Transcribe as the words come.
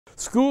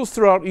Schools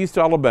throughout East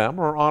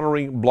Alabama are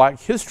honoring Black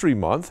History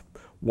Month.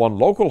 One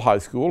local high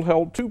school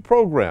held two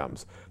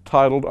programs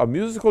titled A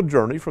Musical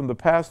Journey from the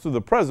Past to the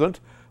Present,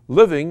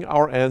 Living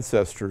Our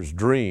Ancestors'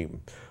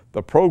 Dream.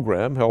 The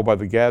program, held by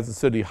the Gadsden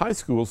City High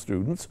School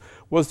students,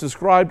 was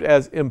described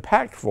as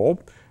impactful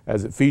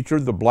as it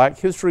featured the Black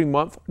History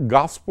Month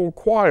Gospel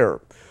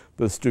Choir.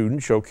 The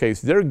students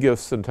showcased their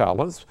gifts and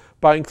talents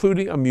by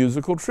including a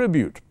musical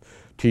tribute.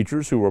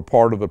 Teachers who were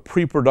part of the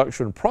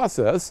pre-production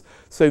process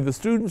say the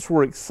students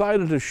were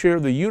excited to share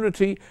the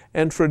unity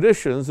and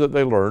traditions that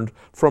they learned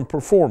from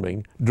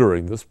performing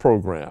during this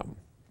program.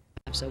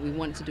 So we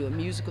wanted to do a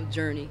musical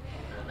journey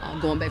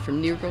going back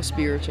from Negro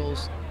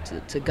spirituals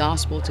to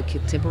gospel, to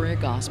contemporary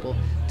gospel,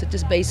 to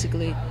just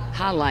basically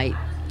highlight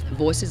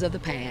voices of the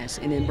past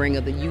and then bring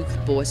up the youth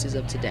voices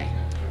of today.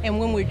 And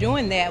when we're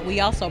doing that, we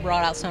also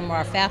brought out some of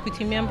our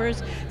faculty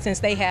members. Since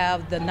they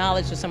have the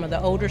knowledge of some of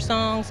the older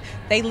songs,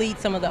 they lead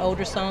some of the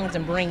older songs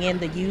and bring in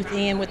the youth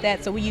in with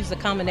that. So we use a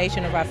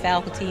combination of our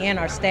faculty and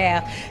our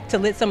staff to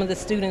let some of the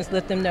students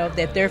let them know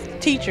that their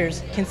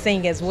teachers can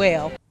sing as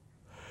well.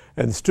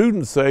 And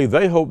students say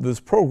they hope this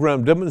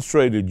program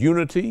demonstrated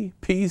unity,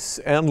 peace,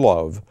 and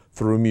love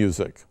through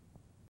music.